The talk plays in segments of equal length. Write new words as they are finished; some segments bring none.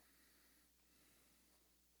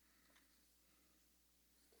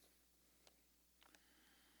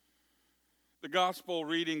The gospel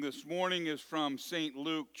reading this morning is from St.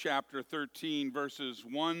 Luke chapter 13, verses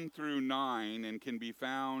 1 through 9, and can be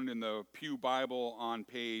found in the Pew Bible on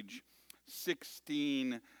page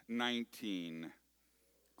 1619.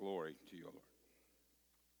 Glory to you, Lord.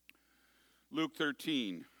 Luke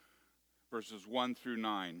 13, verses 1 through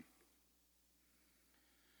 9.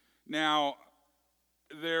 Now,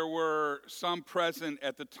 there were some present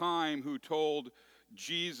at the time who told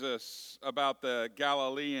Jesus about the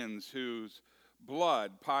Galileans whose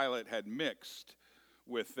blood Pilate had mixed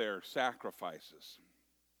with their sacrifices.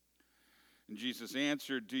 And Jesus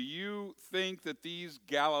answered, "Do you think that these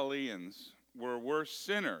Galileans were worse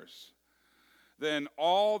sinners than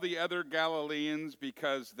all the other Galileans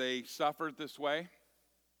because they suffered this way?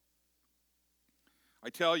 I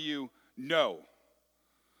tell you, no.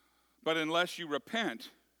 But unless you repent,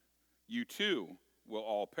 you too will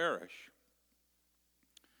all perish.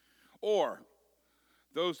 Or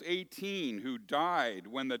those 18 who died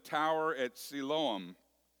when the tower at Siloam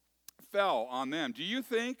fell on them, do you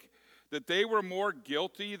think that they were more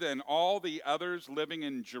guilty than all the others living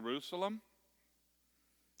in Jerusalem?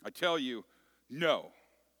 I tell you, no.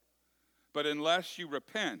 But unless you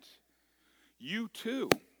repent, you too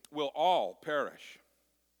will all perish."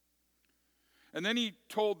 And then he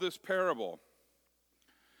told this parable.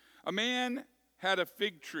 A man had a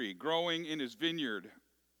fig tree growing in his vineyard,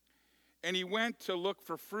 and he went to look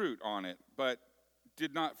for fruit on it, but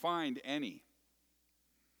did not find any.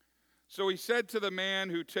 So he said to the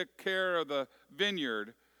man who took care of the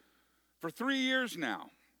vineyard, "For 3 years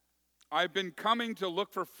now, I've been coming to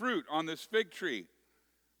look for fruit on this fig tree,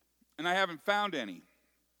 and I haven't found any.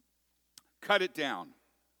 Cut it down.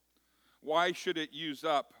 Why should it use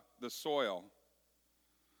up the soil?"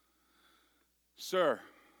 "Sir,"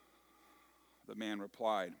 the man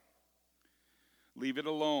replied, "leave it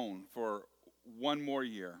alone for 1 more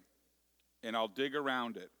year, and I'll dig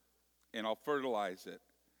around it, and I'll fertilize it.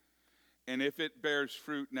 And if it bears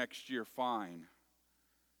fruit next year, fine.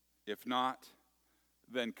 If not,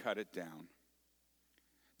 then cut it down."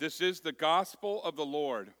 This is the gospel of the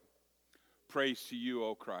Lord. Praise to you,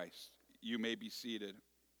 O Christ. You may be seated.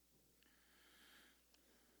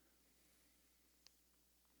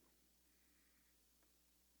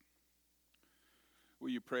 Will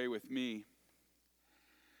you pray with me?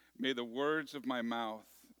 May the words of my mouth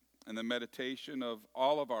and the meditation of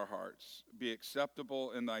all of our hearts be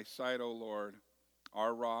acceptable in thy sight, O Lord,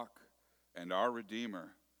 our rock and our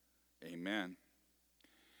Redeemer. Amen.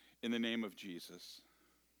 In the name of Jesus.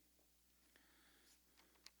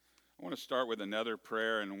 I want to start with another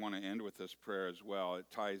prayer and I want to end with this prayer as well.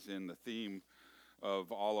 It ties in the theme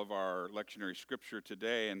of all of our lectionary scripture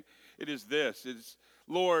today, and it is this. It's,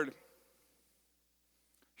 Lord,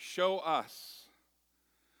 show us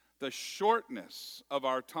the shortness of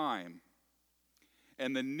our time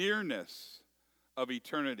and the nearness of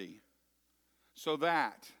eternity, so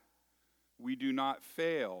that we do not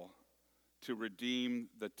fail to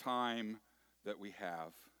redeem the time that we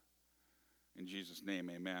have. In Jesus'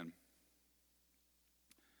 name, amen.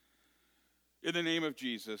 In the name of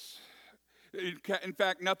Jesus. In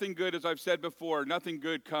fact, nothing good, as I've said before, nothing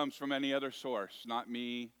good comes from any other source. Not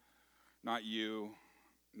me, not you,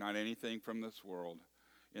 not anything from this world.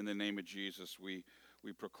 In the name of Jesus, we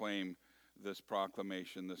proclaim this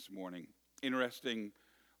proclamation this morning. Interesting,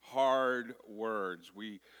 hard words.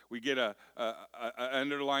 We get an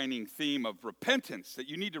underlining theme of repentance, that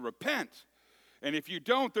you need to repent. And if you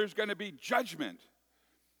don't, there's going to be judgment.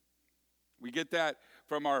 We get that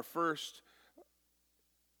from our first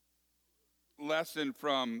lesson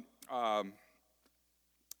from, come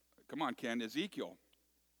on, Ken, Ezekiel.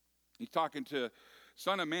 He's talking to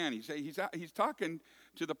Son of Man. He's talking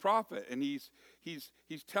to the prophet, and he's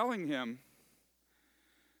telling him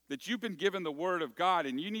that you've been given the word of God,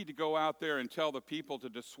 and you need to go out there and tell the people to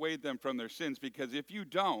dissuade them from their sins, because if you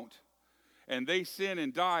don't, and they sin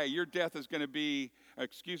and die, their death is going to be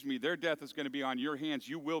on your hands.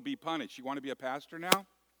 You will be punished. You want to be a pastor now?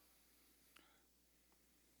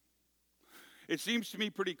 It seems to me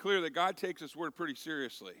pretty clear that God takes his word pretty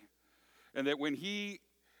seriously, and that when he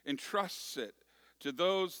entrusts it to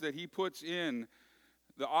those that he puts in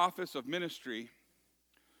the office of ministry,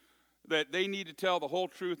 that they need to tell the whole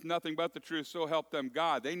truth, nothing but the truth, so help them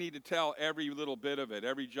God. They need to tell every little bit of it,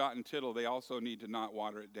 every jot and tittle. They also need to not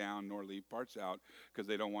water it down nor leave parts out, because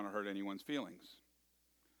they don't want to hurt anyone's feelings.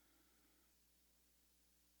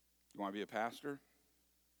 You want to be a pastor?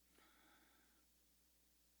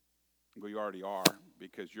 Well, you already are,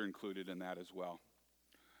 because you're included in that as well.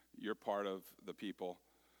 You're part of the people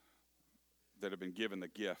that have been given the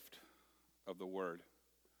gift of the word.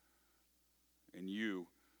 And you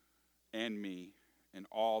and me and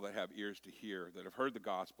all that have ears to hear, that have heard the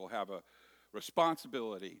gospel, have a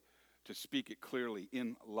responsibility to speak it clearly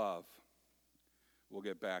in love. We'll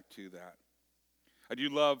get back to that. I do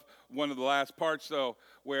love one of the last parts, though,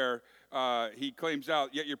 where he claims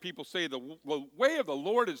out, yet your people say the way of the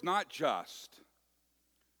Lord is not just.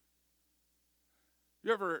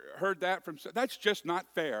 You ever heard that from? That's just not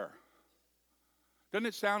fair. Doesn't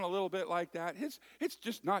it sound a little bit like that? It's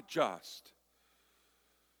just not just.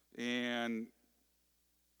 And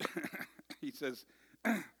he says,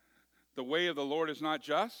 the way of the Lord is not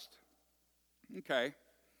just? Okay.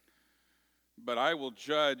 But I will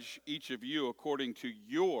judge each of you according to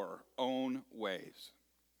your own ways.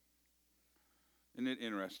 Isn't it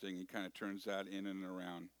interesting? He kind of turns that in and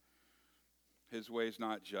around. His way's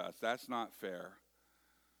not just. That's not fair.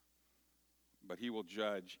 But he will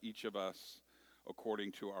judge each of us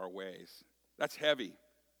according to our ways. That's heavy.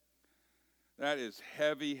 That is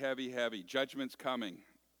heavy, heavy, heavy. Judgment's coming.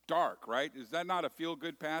 Dark, right? Is that not a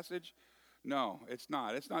feel-good passage? No, it's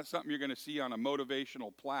not. It's not something you're going to see on a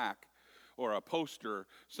motivational plaque or a poster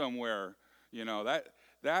somewhere. You know,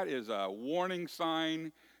 that is a warning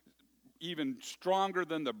sign even stronger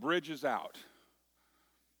than the bridge is out.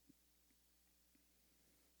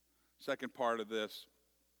 Second part of this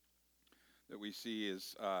that we see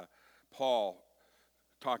is Paul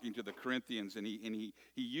talking to the Corinthians, and he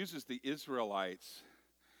uses the Israelites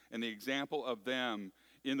and the example of them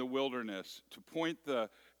in the wilderness to point the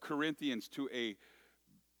Corinthians to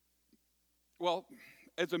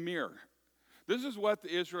as a mirror. This is what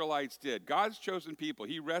the Israelites did. God's chosen people.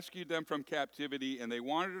 He rescued them from captivity, and they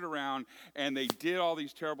wandered around, and they did all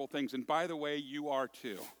these terrible things. And by the way, you are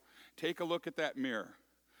too. Take a look at that mirror.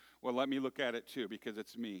 Well, let me look at it too, because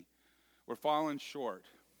it's me. We're falling short.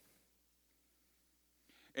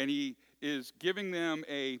 And he is giving them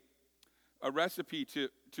a recipe to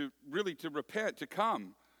repent, to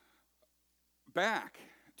come back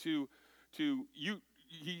to you.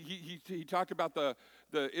 He talked about the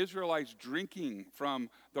Israelites drinking from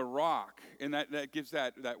the rock, and that gives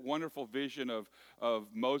that wonderful vision of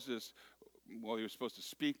Moses. Well, he was supposed to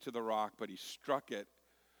speak to the rock, but he struck it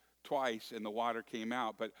twice and the water came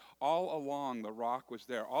out. But all along the rock was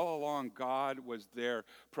there. All along God was there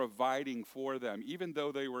providing for them, even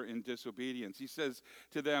though they were in disobedience. He says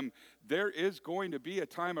to them, there is going to be a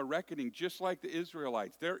time of reckoning, just like the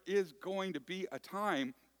Israelites. There is going to be a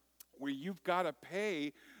time where you've got to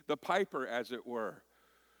pay the piper, as it were.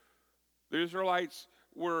 The Israelites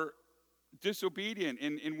were disobedient,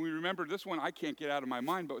 and we remember this one I can't get out of my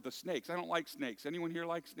mind, but with the snakes. I don't like snakes. Anyone here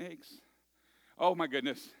like snakes? Oh my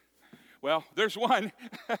goodness. Well, there's one.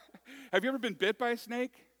 Have you ever been bit by a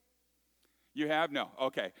snake? You have? No.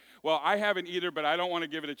 Okay. Well, I haven't either, but I don't want to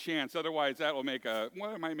give it a chance. Otherwise, that will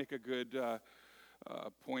it might make a good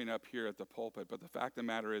point up here at the pulpit. But the fact of the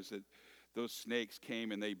matter is that those snakes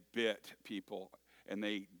came and they bit people, and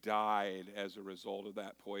they died as a result of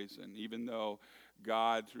that poison. Even though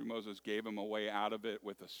God, through Moses, gave them a way out of it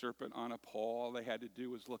with a serpent on a pole, all they had to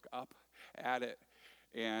do was look up at it,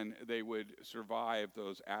 and they would survive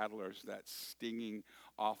those adderers, that stinging,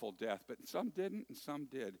 awful death. But some didn't, and some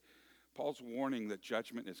did. Paul's warning that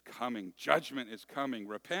judgment is coming. Judgment is coming.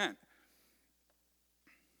 Repent.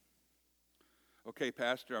 Okay,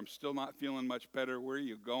 Pastor, I'm still not feeling much better. Where are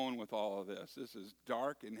you going with all of this? This is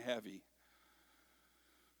dark and heavy.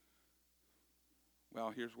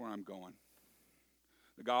 Well, here's where I'm going.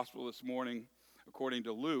 The gospel this morning, according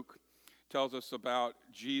to Luke, tells us about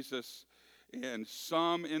Jesus. And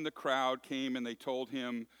some in the crowd came and they told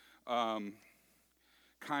him kind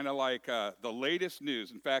of like the latest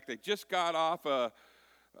news. In fact, they just got off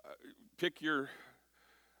pick your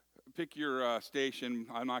station.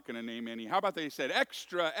 I'm not going to name any. How about they said,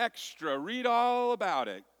 extra, extra, read all about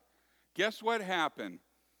it. Guess what happened?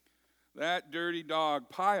 That dirty dog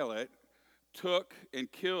Pilate took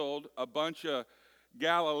and killed a bunch of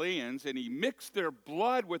Galileans, and he mixed their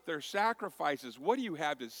blood with their sacrifices. What do you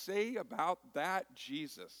have to say about that,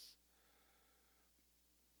 Jesus?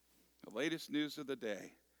 The latest news of the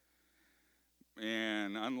day.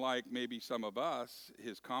 And unlike maybe some of us,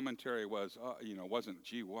 his commentary wasn't,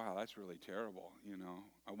 gee, wow, that's really terrible.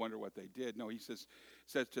 I wonder what they did. No, he says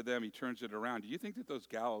to them, he turns it around. Do you think that those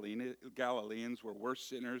Galileans were worse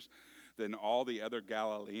sinners than all the other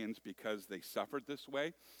Galileans because they suffered this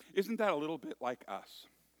way? Isn't that a little bit like us?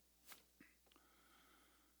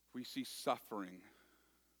 We see suffering.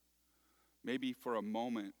 Maybe for a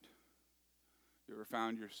moment, you ever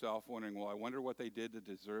found yourself wondering, well, I wonder what they did to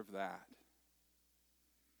deserve that.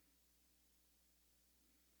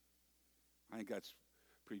 I think that's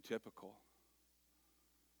pretty typical.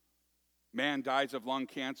 Man dies of lung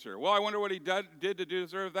cancer. Well, I wonder what he did to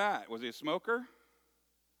deserve that. Was he a smoker?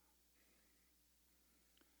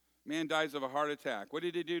 Man dies of a heart attack. What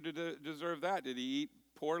did he do to deserve that? Did he eat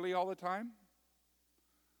poorly all the time?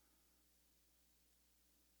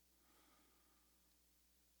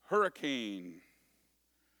 Hurricane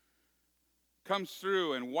comes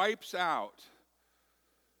through and wipes out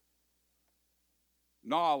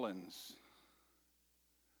Nolans.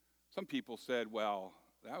 Some people said, well,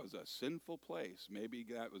 that was a sinful place. Maybe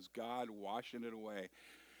that was God washing it away.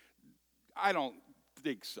 I don't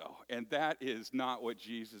think so. And that is not what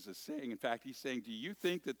Jesus is saying. In fact, he's saying, do you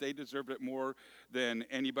think that they deserved it more than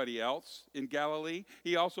anybody else in Galilee?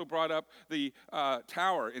 He also brought up the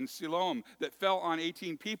tower in Siloam that fell on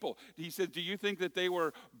 18 people. He said, do you think that they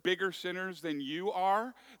were bigger sinners than you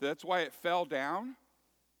are? That's why it fell down?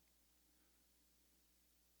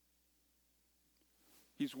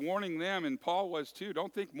 He's warning them, and Paul was too,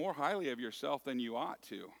 don't think more highly of yourself than you ought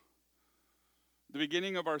to. The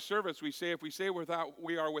beginning of our service, we say, if we say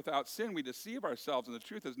we are without sin, we deceive ourselves and the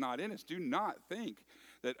truth is not in us. Do not think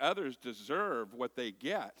that others deserve what they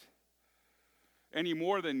get any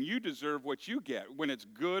more than you deserve what you get, when it's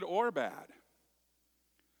good or bad.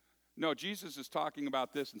 No, Jesus is talking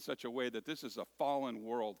about this in such a way that this is a fallen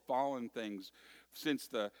world, fallen things. Since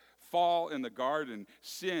the fall in the garden,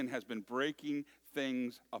 sin has been breaking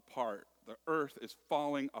things apart. The earth is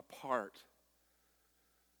falling apart.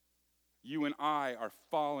 You and I are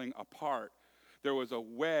falling apart. There was a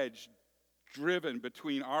wedge driven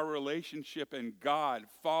between our relationship and God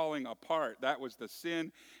falling apart. That was the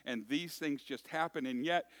sin, and these things just happen. And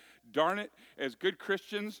yet, darn it, as good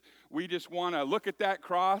Christians, we just want to look at that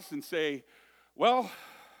cross and say, well,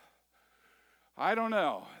 I don't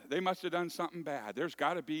know. They must have done something bad. There's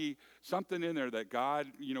got to be something in there that God,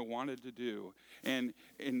 wanted to do. And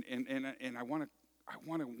I want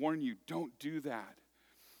to warn you, don't do that.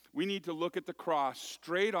 We need to look at the cross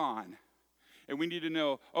straight on. And we need to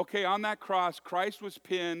know, okay, on that cross, Christ was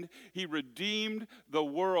pinned. He redeemed the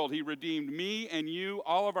world. He redeemed me and you,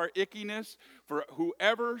 all of our ickiness, for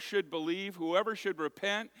whoever should believe, whoever should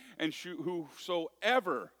repent, and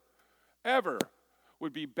whosoever, ever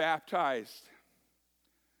would be baptized.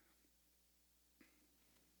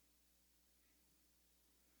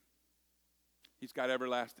 He's got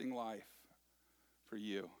everlasting life for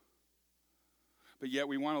you. But yet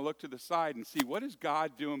we want to look to the side and see, what is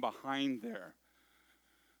God doing behind there?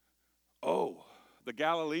 Oh, the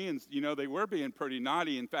Galileans, they were being pretty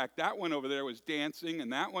naughty. In fact, that one over there was dancing,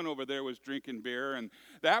 and that one over there was drinking beer, and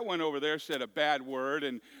that one over there said a bad word.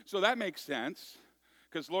 And so that makes sense,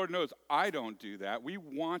 because Lord knows I don't do that. We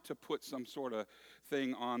want to put some sort of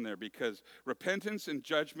thing on there, because repentance and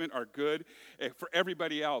judgment are good for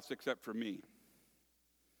everybody else except for me.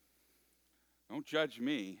 Don't judge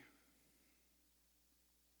me.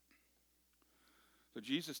 So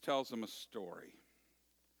Jesus tells them a story,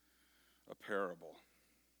 a parable.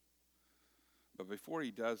 But before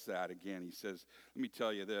he does that, again, he says, let me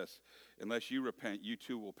tell you this. Unless you repent, you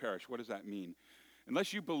too will perish. What does that mean?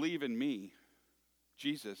 Unless you believe in me,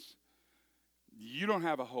 Jesus, you don't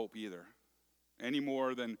have a hope either. Any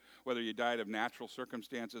more than whether you died of natural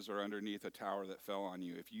circumstances or underneath a tower that fell on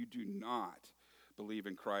you. If you do not believe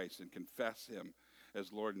in Christ and confess him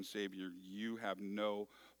as Lord and Savior, you have no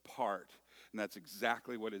part. And that's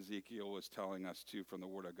exactly what Ezekiel was telling us too from the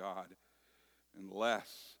Word of God.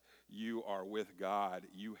 Unless you are with God,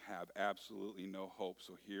 you have absolutely no hope.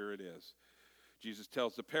 So here it is. Jesus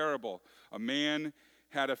tells the parable. A man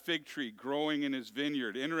had a fig tree growing in his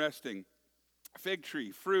vineyard. Interesting. Fig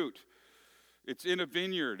tree, fruit. It's in a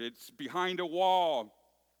vineyard. It's behind a wall.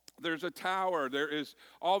 There's a tower. There is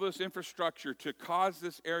all this infrastructure to cause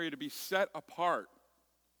this area to be set apart.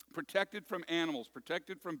 Protected from animals,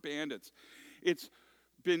 protected from bandits. It's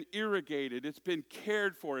been irrigated, it's been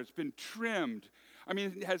cared for, it's been trimmed. I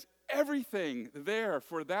mean, it has everything there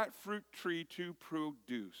for that fruit tree to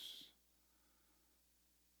produce.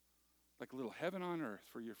 Like a little heaven on earth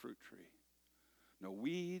for your fruit tree. No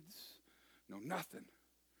weeds, no nothing.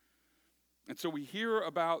 And so we hear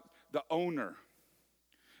about the owner.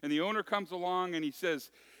 And the owner comes along and he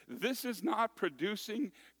says, this is not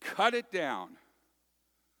producing, cut it down.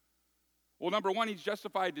 Well, number one, he's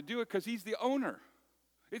justified to do it because he's the owner.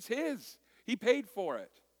 It's his. He paid for it.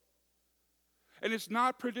 And it's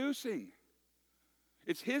not producing.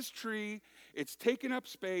 It's his tree. It's taking up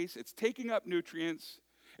space. It's taking up nutrients.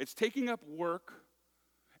 It's taking up work.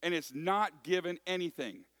 And it's not given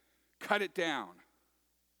anything. Cut it down.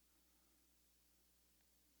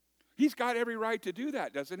 He's got every right to do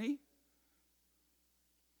that, doesn't he?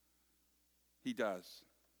 He does.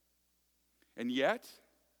 And yet,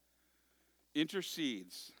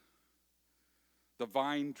 intercedes. The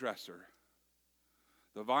vine dresser.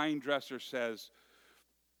 The vine dresser says,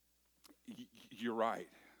 you're right.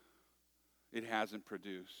 It hasn't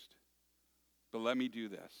produced. But let me do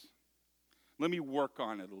this. Let me work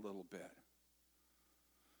on it a little bit.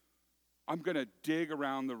 I'm going to dig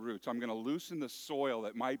around the roots. I'm going to loosen the soil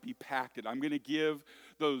that might be packed. I'm going to give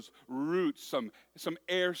those roots some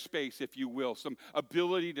airspace, if you will, some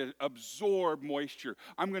ability to absorb moisture.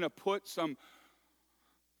 I'm going to put some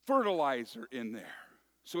fertilizer in there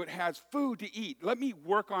so it has food to eat. Let me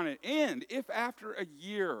work on it. And if after a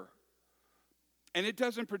year and it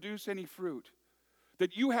doesn't produce any fruit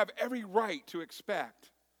that you have every right to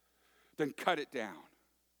expect, then cut it down.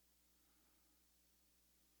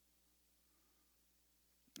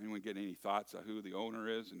 Anyone get any thoughts of who the owner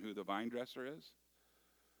is and who the vine dresser is?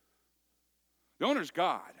 The owner's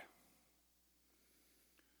God.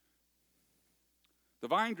 The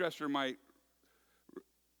vine dresser might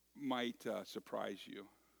surprise you.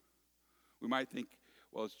 We might think,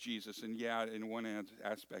 well, it's Jesus. And yeah, in one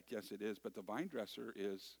aspect, yes, it is. But the vine dresser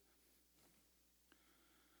is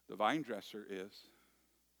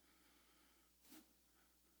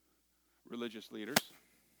religious leaders,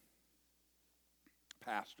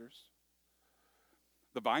 pastors.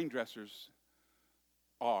 The vine dressers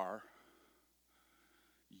are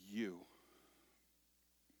you.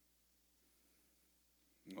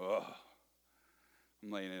 Oh,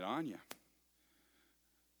 I'm laying it on you.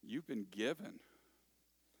 You've been given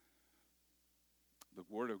the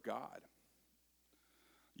Word of God.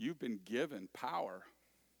 You've been given power.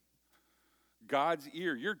 God's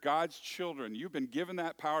ear. You're God's children. You've been given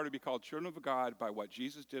that power to be called children of God by what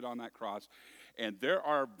Jesus did on that cross. And there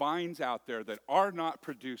are vines out there that are not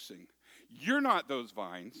producing. You're not those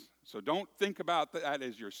vines, so don't think about that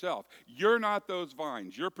as yourself. You're not those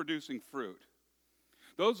vines. You're producing fruit.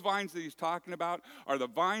 Those vines that he's talking about are the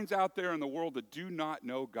vines out there in the world that do not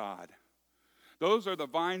know God. Those are the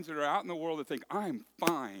vines that are out in the world that think, I'm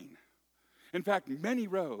fine. In fact, many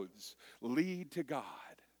roads lead to God.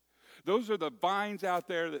 Those are the vines out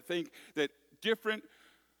there that think that different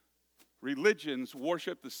religions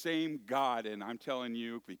worship the same God. And I'm telling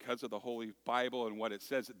you, because of the Holy Bible and what it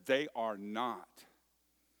says, they are not.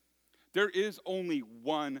 There is only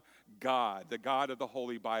one God, the God of the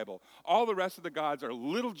Holy Bible. All the rest of the gods are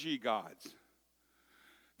little g gods.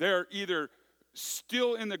 They're either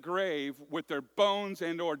still in the grave with their bones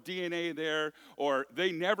and or DNA there, or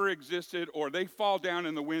they never existed, or they fall down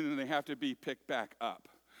in the wind and they have to be picked back up.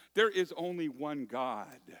 There is only one God.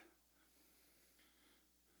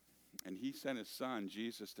 And he sent his son,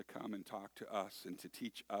 Jesus, to come and talk to us and to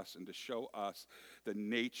teach us and to show us the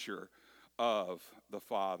nature of the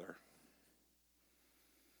Father.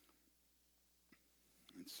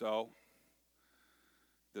 And so,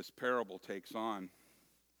 this parable takes on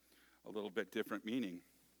a little bit different meaning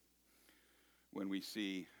when we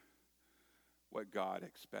see what God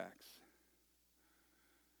expects.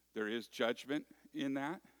 There is judgment in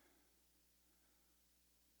that,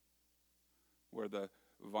 where the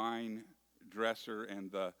vine dresser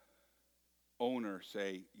and the owner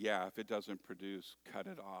say, yeah, if it doesn't produce, cut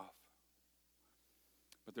it off.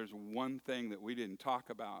 But there's one thing that we didn't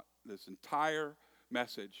talk about this entire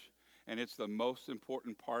message, and it's the most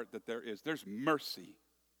important part that there is. There's mercy.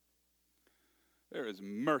 There is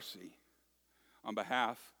mercy on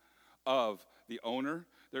behalf of the owner.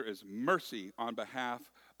 There is mercy on behalf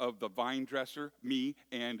of the vine dresser, me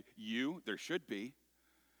and you. There should be.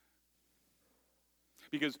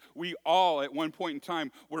 Because we all, at one point in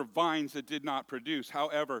time, were vines that did not produce.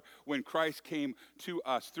 However, when Christ came to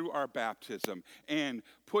us through our baptism and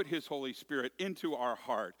put his Holy Spirit into our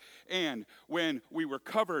heart, and when we were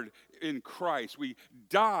covered in Christ, we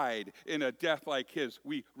died in a death like his,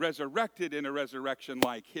 we resurrected in a resurrection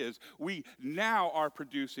like his, we now are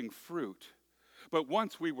producing fruit. But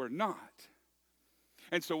once we were not.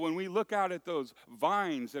 And so when we look out at those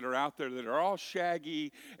vines that are out there that are all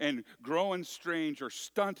shaggy and growing strange or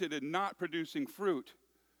stunted and not producing fruit,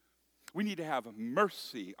 we need to have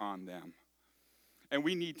mercy on them. And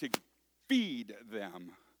we need to feed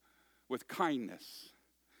them with kindness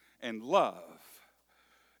and love,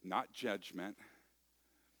 not judgment,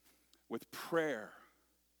 with prayer.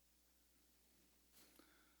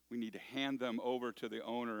 We need to hand them over to the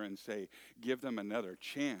owner and say, give them another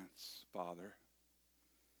chance, Father.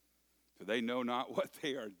 For they know not what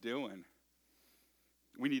they are doing.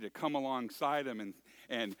 We need to come alongside them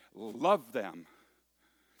and love them.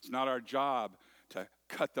 It's not our job to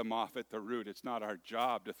cut them off at the root. It's not our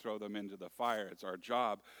job to throw them into the fire. It's our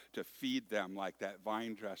job to feed them like that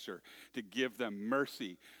vine dresser, to give them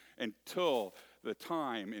mercy. until the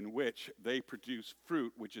time in which they produce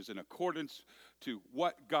fruit, which is in accordance to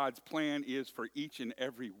what God's plan is for each and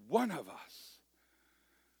every one of us.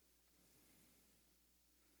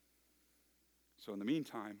 So in the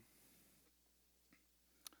meantime,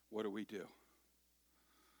 what do?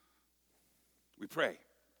 We pray.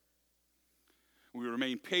 We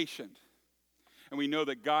remain patient. And we know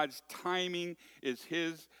that God's timing is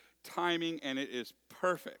his timing, and it is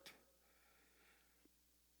perfect.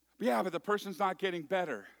 But the person's not getting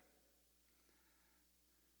better.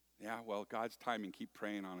 Yeah, well, God's timing, keep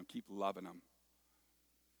praying on them, keep loving them.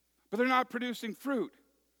 But they're not producing fruit.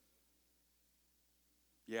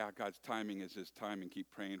 Yeah, God's timing is his timing, keep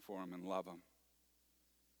praying for them and love them.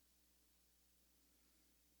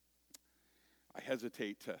 I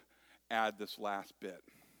hesitate to add this last bit.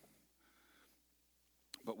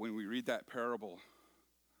 But when we read that parable,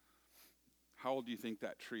 how old do you think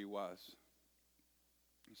that tree was?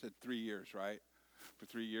 I said 3 years, right? For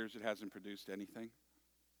 3 years it hasn't produced anything.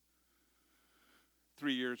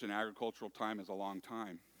 3 years in agricultural time is a long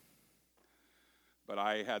time. But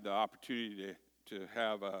I had the opportunity to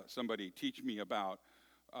have somebody teach me about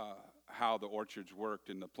how the orchards worked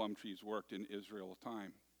and the plum trees worked in Israel's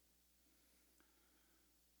time.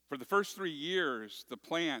 For the first 3 years, the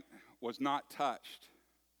plant was not touched.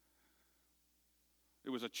 It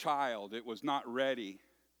was a child. It was not ready.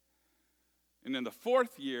 And in the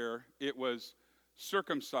 4th year, it was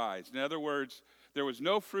circumcised. In other words, there was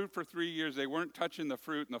no fruit for 3 years. They weren't touching the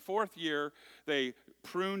fruit. In the 4th year, they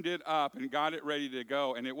pruned it up and got it ready to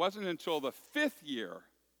go. And it wasn't until the 5th year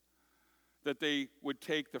that they would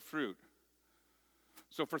take the fruit.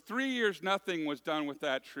 So for 3 years, nothing was done with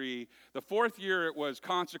that tree. The 4th year, it was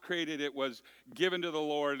consecrated. It was given to the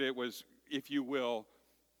Lord. It was, if you will,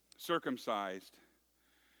 circumcised.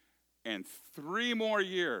 And 3 more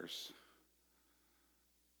years,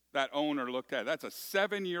 that owner looked at it. That's a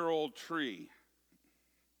 7-year-old tree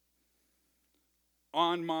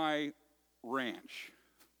on my ranch.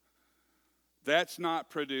 That's not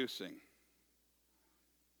producing.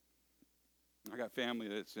 I got family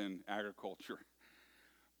that's in agriculture,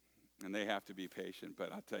 and they have to be patient,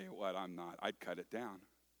 but I'll tell you what, I'm not. I'd cut it down.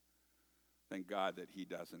 Thank God that he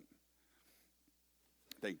doesn't.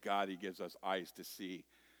 Thank God he gives us eyes to see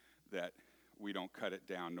that we don't cut it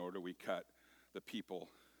down, nor do we cut the people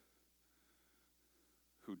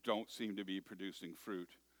who don't seem to be producing fruit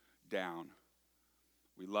down.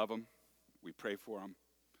 We love them, we pray for them,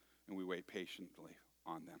 and we wait patiently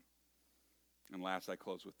on them. And last, I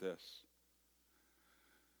close with this.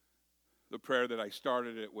 The prayer that I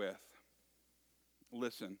started it with.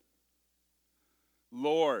 Listen.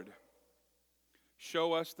 Lord,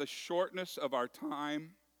 show us the shortness of our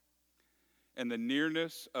time and the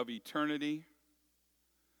nearness of eternity,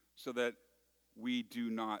 so that we do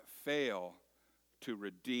not fail to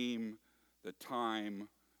redeem the time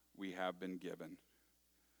we have been given.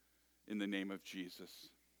 In the name of Jesus,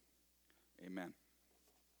 amen.